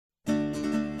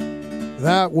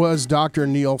That was Dr.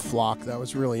 Neil Flock. That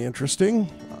was really interesting.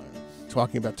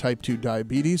 Talking about type 2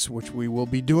 diabetes, which we will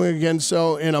be doing again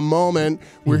so in a moment.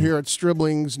 We're here at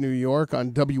Stribling's, New York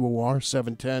on WOR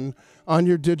 710 on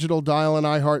your digital dial and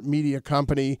iHeart Media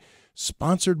Company,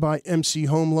 sponsored by MC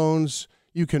Home Loans.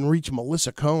 You can reach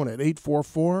Melissa Cohn at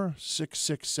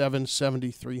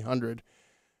 844-667-7300,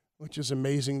 which is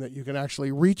amazing that you can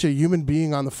actually reach a human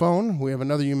being on the phone. We have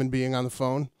another human being on the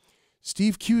phone.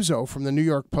 Steve Cuozzo from the New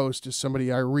York Post is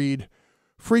somebody I read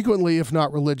frequently, if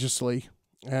not religiously.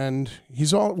 And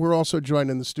we're also joined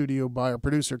in the studio by our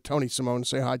producer, Tony Simone.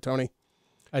 Say hi, Tony.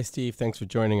 Hi, Steve. Thanks for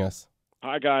joining us.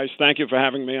 Hi, guys. Thank you for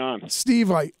having me on.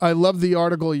 Steve, I love the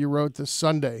article you wrote this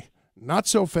Sunday. Not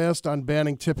so fast on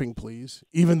banning tipping, please,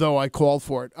 even though I called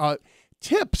for it.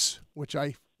 TIPS, which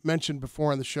I mentioned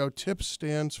before on the show, TIPS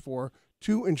stands for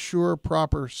To Ensure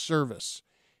Proper Service.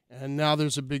 And now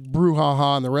there's a big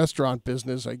brouhaha in the restaurant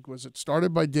business. Was it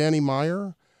started by Danny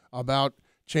Meyer about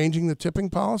changing the tipping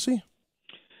policy?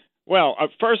 Well,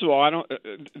 first of all,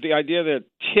 the idea that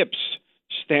TIPS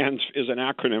is an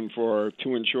acronym for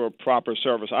To Ensure Proper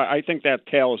Service. I think that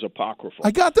tale is apocryphal.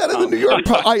 I got that in the New York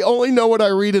Post. I only know what I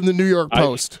read in the New York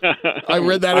Post. I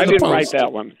read that in the Post. I didn't write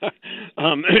that one.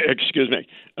 Excuse me.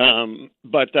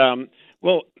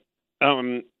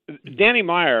 Danny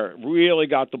Meyer really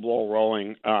got the ball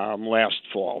rolling last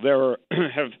fall. There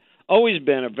have always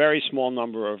been a very small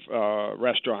number of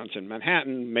restaurants in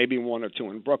Manhattan, maybe one or two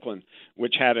in Brooklyn,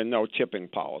 which had a no tipping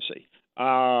policy.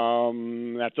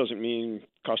 That doesn't mean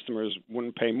customers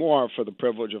wouldn't pay more for the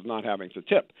privilege of not having to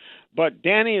tip. But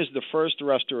Danny is the first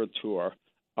restaurateur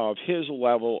of his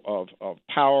level of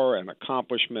power and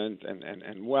accomplishment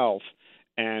and wealth,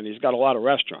 and he's got a lot of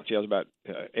restaurants. He has about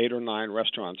 8 or 9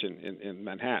 restaurants in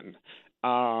Manhattan.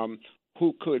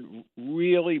 Who could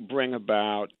really bring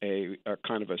about a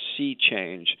kind of a sea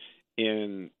change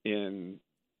in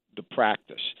the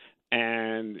practice.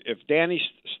 And if Danny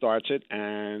starts it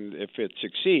and if it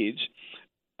succeeds,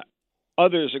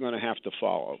 others are going to have to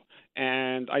follow.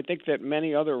 And I think that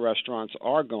many other restaurants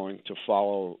are going to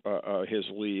follow his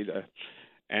lead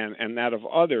and that of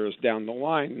others down the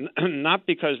line, not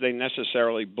because they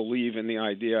necessarily believe in the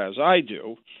idea, as I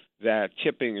do, that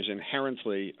tipping is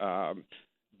inherently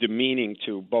demeaning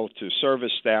to both to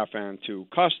service staff and to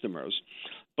customers,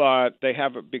 but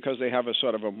because they have a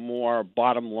sort of a more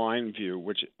bottom line view,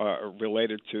 which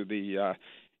related to the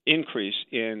increase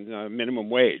in minimum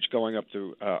wage going up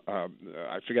to I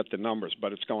forget the numbers,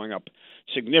 but it's going up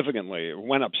significantly. It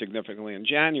went up significantly in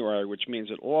January, which means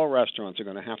that all restaurants are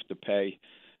going to have to pay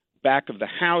back of the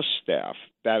house staff,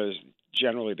 that is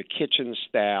generally the kitchen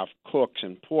staff, cooks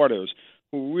and porters,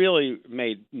 who really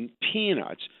made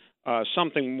peanuts,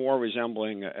 something more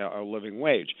resembling a living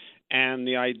wage. And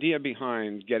the idea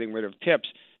behind getting rid of tips,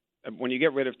 when you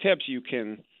get rid of tips, you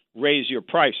can raise your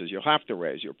prices. You'll have to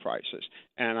raise your prices.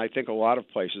 And I think a lot of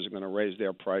places are going to raise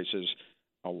their prices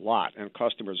a lot, and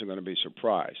customers are going to be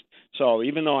surprised. So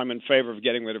even though I'm in favor of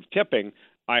getting rid of tipping,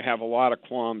 I have a lot of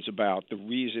qualms about the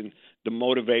reason, the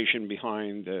motivation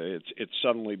behind it's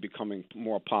suddenly becoming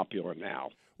more popular now.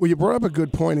 Well, you brought up a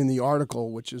good point in the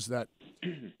article, which is that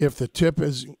if the tip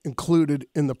is included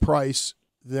in the price,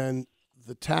 then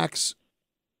the tax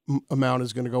amount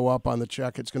is going to go up on the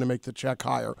check. It's going to make the check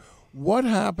higher. What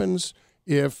happens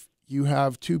if you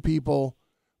have two people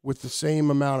with the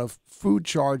same amount of food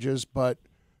charges, but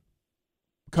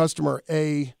customer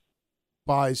A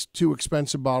buys 2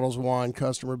 expensive bottles of wine,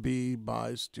 customer B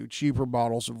buys 2 cheaper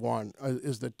bottles of wine?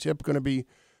 Is the tip going to be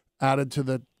added to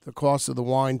the cost of the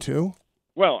wine too?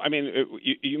 Well, I mean,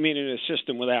 you mean in a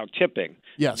system without tipping?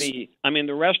 Yes. The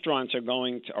restaurants are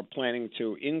planning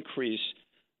to increase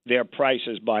their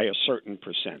prices by a certain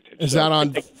percentage. Is that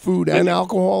on food and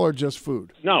alcohol or just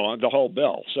food? No, on the whole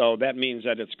bill. So that means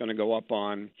that it's going to go up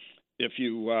on if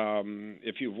you've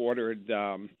ordered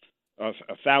a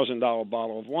 $1,000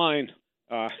 bottle of wine,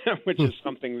 which is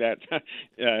something that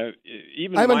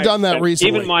even I haven't done that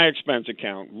recently. Even my expense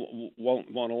account won't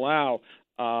allow.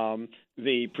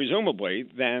 Presumably,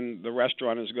 then the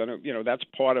restaurant is going to, that's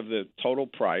part of the total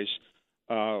price,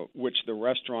 which the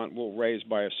restaurant will raise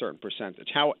by a certain percentage.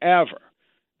 However,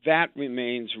 that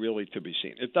remains really to be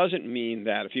seen. It doesn't mean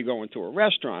that if you go into a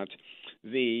restaurant,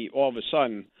 all of a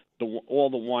sudden all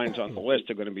the wines on the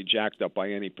list are going to be jacked up by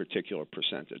any particular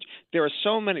percentage. There are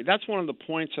so many. That's one of the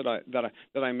points that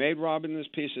I made, Rob, in this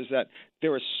piece, is that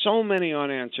there are so many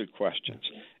unanswered questions.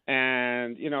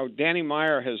 And Danny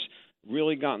Meyer has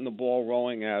really gotten the ball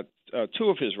rolling at 2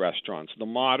 of his restaurants, the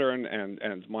Modern and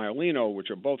Maialino, which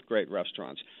are both great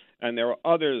restaurants. and there are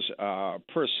others.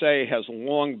 Per se has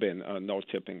long been a no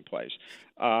tipping place.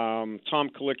 Tom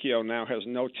Colicchio now has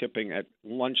no tipping at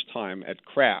lunchtime at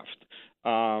Kraft.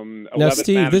 Now,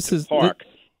 Steve, this is Park.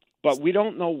 But we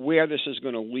don't know where this is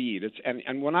going to lead.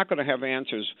 And we're not going to have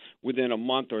answers within a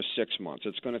month or 6 months.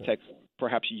 It's going to take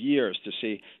perhaps years to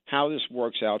see how this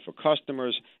works out for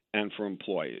customers and for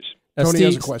employees. Now, Tony Steve,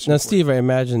 has a question. Now, Steve, I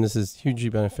imagine this is hugely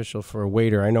beneficial for a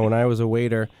waiter. I know when I was a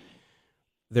waiter,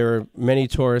 there were many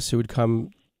tourists who would come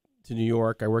to New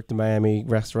York. I worked in Miami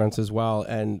restaurants as well,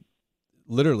 and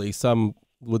literally some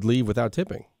would leave without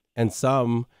tipping, and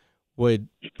some would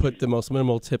put the most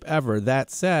minimal tip ever.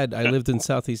 That said, I lived in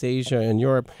Southeast Asia and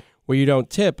Europe where you don't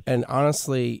tip, and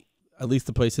honestly, at least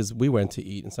the places we went to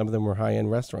eat, and some of them were high-end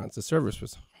restaurants, the service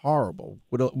was horrible.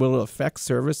 Will it affect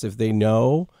service if they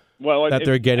know that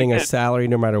they're getting a salary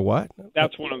no matter what?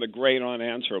 That's one of the great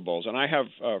unanswerables. And I have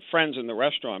friends in the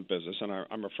restaurant business, and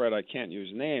I'm afraid I can't use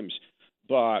names,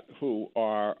 but who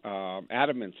are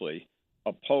adamantly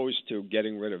opposed to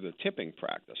getting rid of the tipping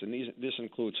practice. And this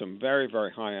includes some very,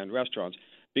 very high-end restaurants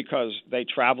because they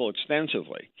travel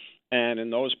extensively. And in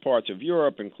those parts of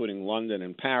Europe, including London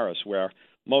and Paris, where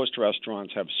most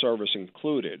restaurants have service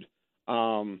included,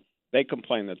 they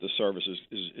complain that the service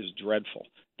is dreadful.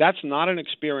 That's not an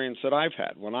experience that I've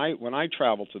had. When I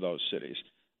travel to those cities,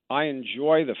 I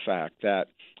enjoy the fact that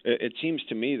it seems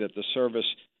to me that the service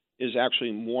is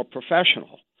actually more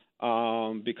professional.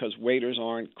 Because waiters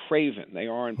aren't craven, they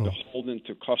aren't beholden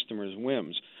to customers'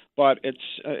 whims. But it's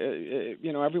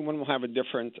everyone will have a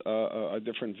different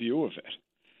view of it.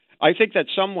 I think that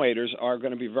some waiters are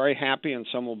going to be very happy, and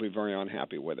some will be very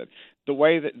unhappy with it. The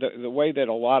way that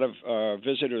a lot of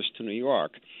visitors to New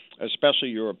York, especially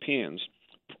Europeans,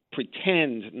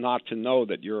 pretend not to know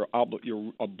that you're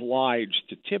obliged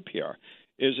to tip here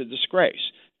is a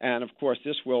disgrace. And of course,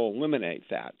 this will eliminate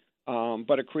that.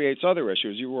 But it creates other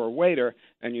issues. You were a waiter,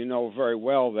 and you know very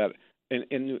well that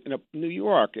in New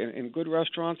York, in good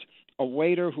restaurants, a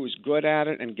waiter who's good at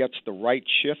it and gets the right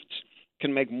shifts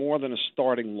can make more than a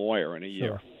starting lawyer in a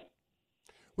year. Sure.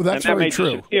 Well, that's very true.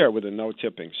 And that may disappear with a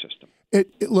no-tipping system.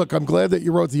 Look, I'm glad that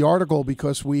you wrote the article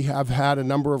because we have had a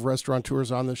number of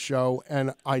restaurateurs on the show,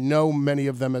 and I know many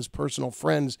of them as personal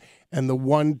friends, and the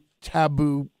one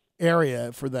taboo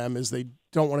area for them is they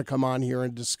don't want to come on here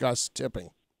and discuss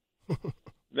tipping.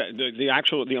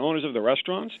 The owners of the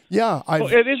restaurants? Yeah,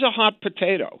 it is a hot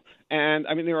potato, and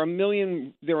I mean there are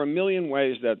a million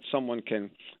ways that someone can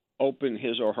open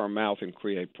his or her mouth and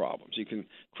create problems. You can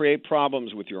create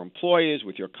problems with your employees,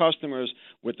 with your customers,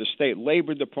 with the state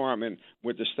labor department,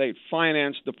 with the state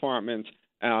finance department,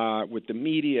 with the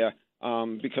media,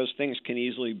 because things can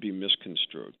easily be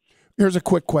misconstrued. Here's a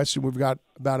quick question. We've got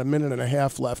about a minute and a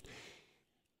half left.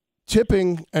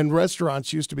 Tipping and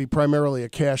restaurants used to be primarily a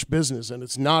cash business, and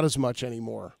it's not as much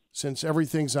anymore. Since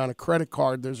everything's on a credit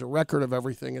card, there's a record of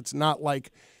everything. It's not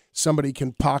like somebody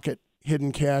can pocket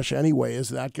hidden cash anyway. Is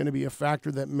that going to be a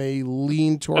factor that may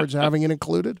lean towards having it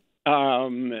included?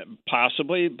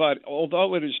 Possibly, but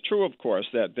although it is true, of course,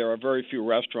 that there are very few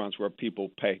restaurants where people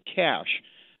pay cash,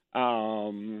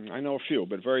 I know a few,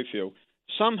 but very few.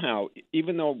 Somehow,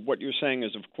 even though what you're saying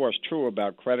is, of course, true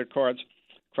about credit card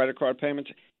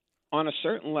payments, on a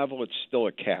certain level, it's still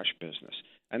a cash business.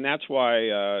 And that's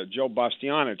why Joe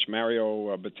Bastianich,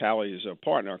 Mario Batali's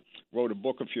partner, wrote a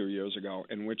book a few years ago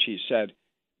in which he said,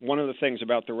 one of the things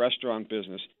about the restaurant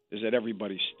business is that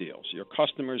everybody steals. Your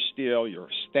customers steal, your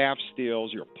staff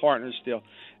steals, your partners steal.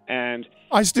 And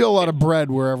I steal a lot of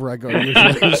bread wherever I go.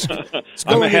 It's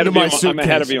going into my suitcase. I'm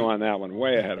ahead of you on that one,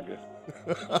 way ahead of you.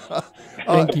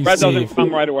 Thank you, bread Steve. doesn't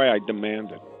come right away, I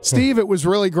demand it. Steve, it was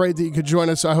really great that you could join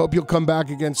us. I hope you'll come back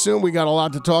again soon. We got a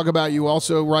lot to talk about. You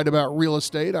also write about real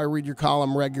estate. I read your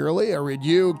column regularly. I read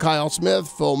you, Kyle Smith,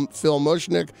 Phil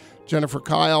Mushnick, Jennifer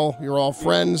Kyle. You're all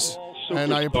friends,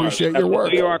 and I appreciate your work. At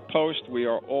the New York Post, we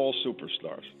are all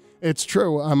superstars. It's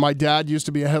true. My dad used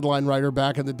to be a headline writer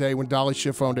back in the day when Dolly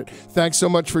Schiff owned it. Thanks so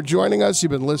much for joining us.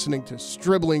 You've been listening to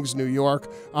Stribling's New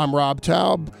York. I'm Rob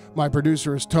Taub. My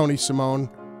producer is Tony Simone.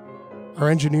 Our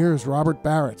engineer is Robert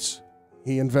Barretts.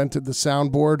 He invented the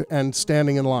soundboard and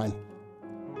standing in line.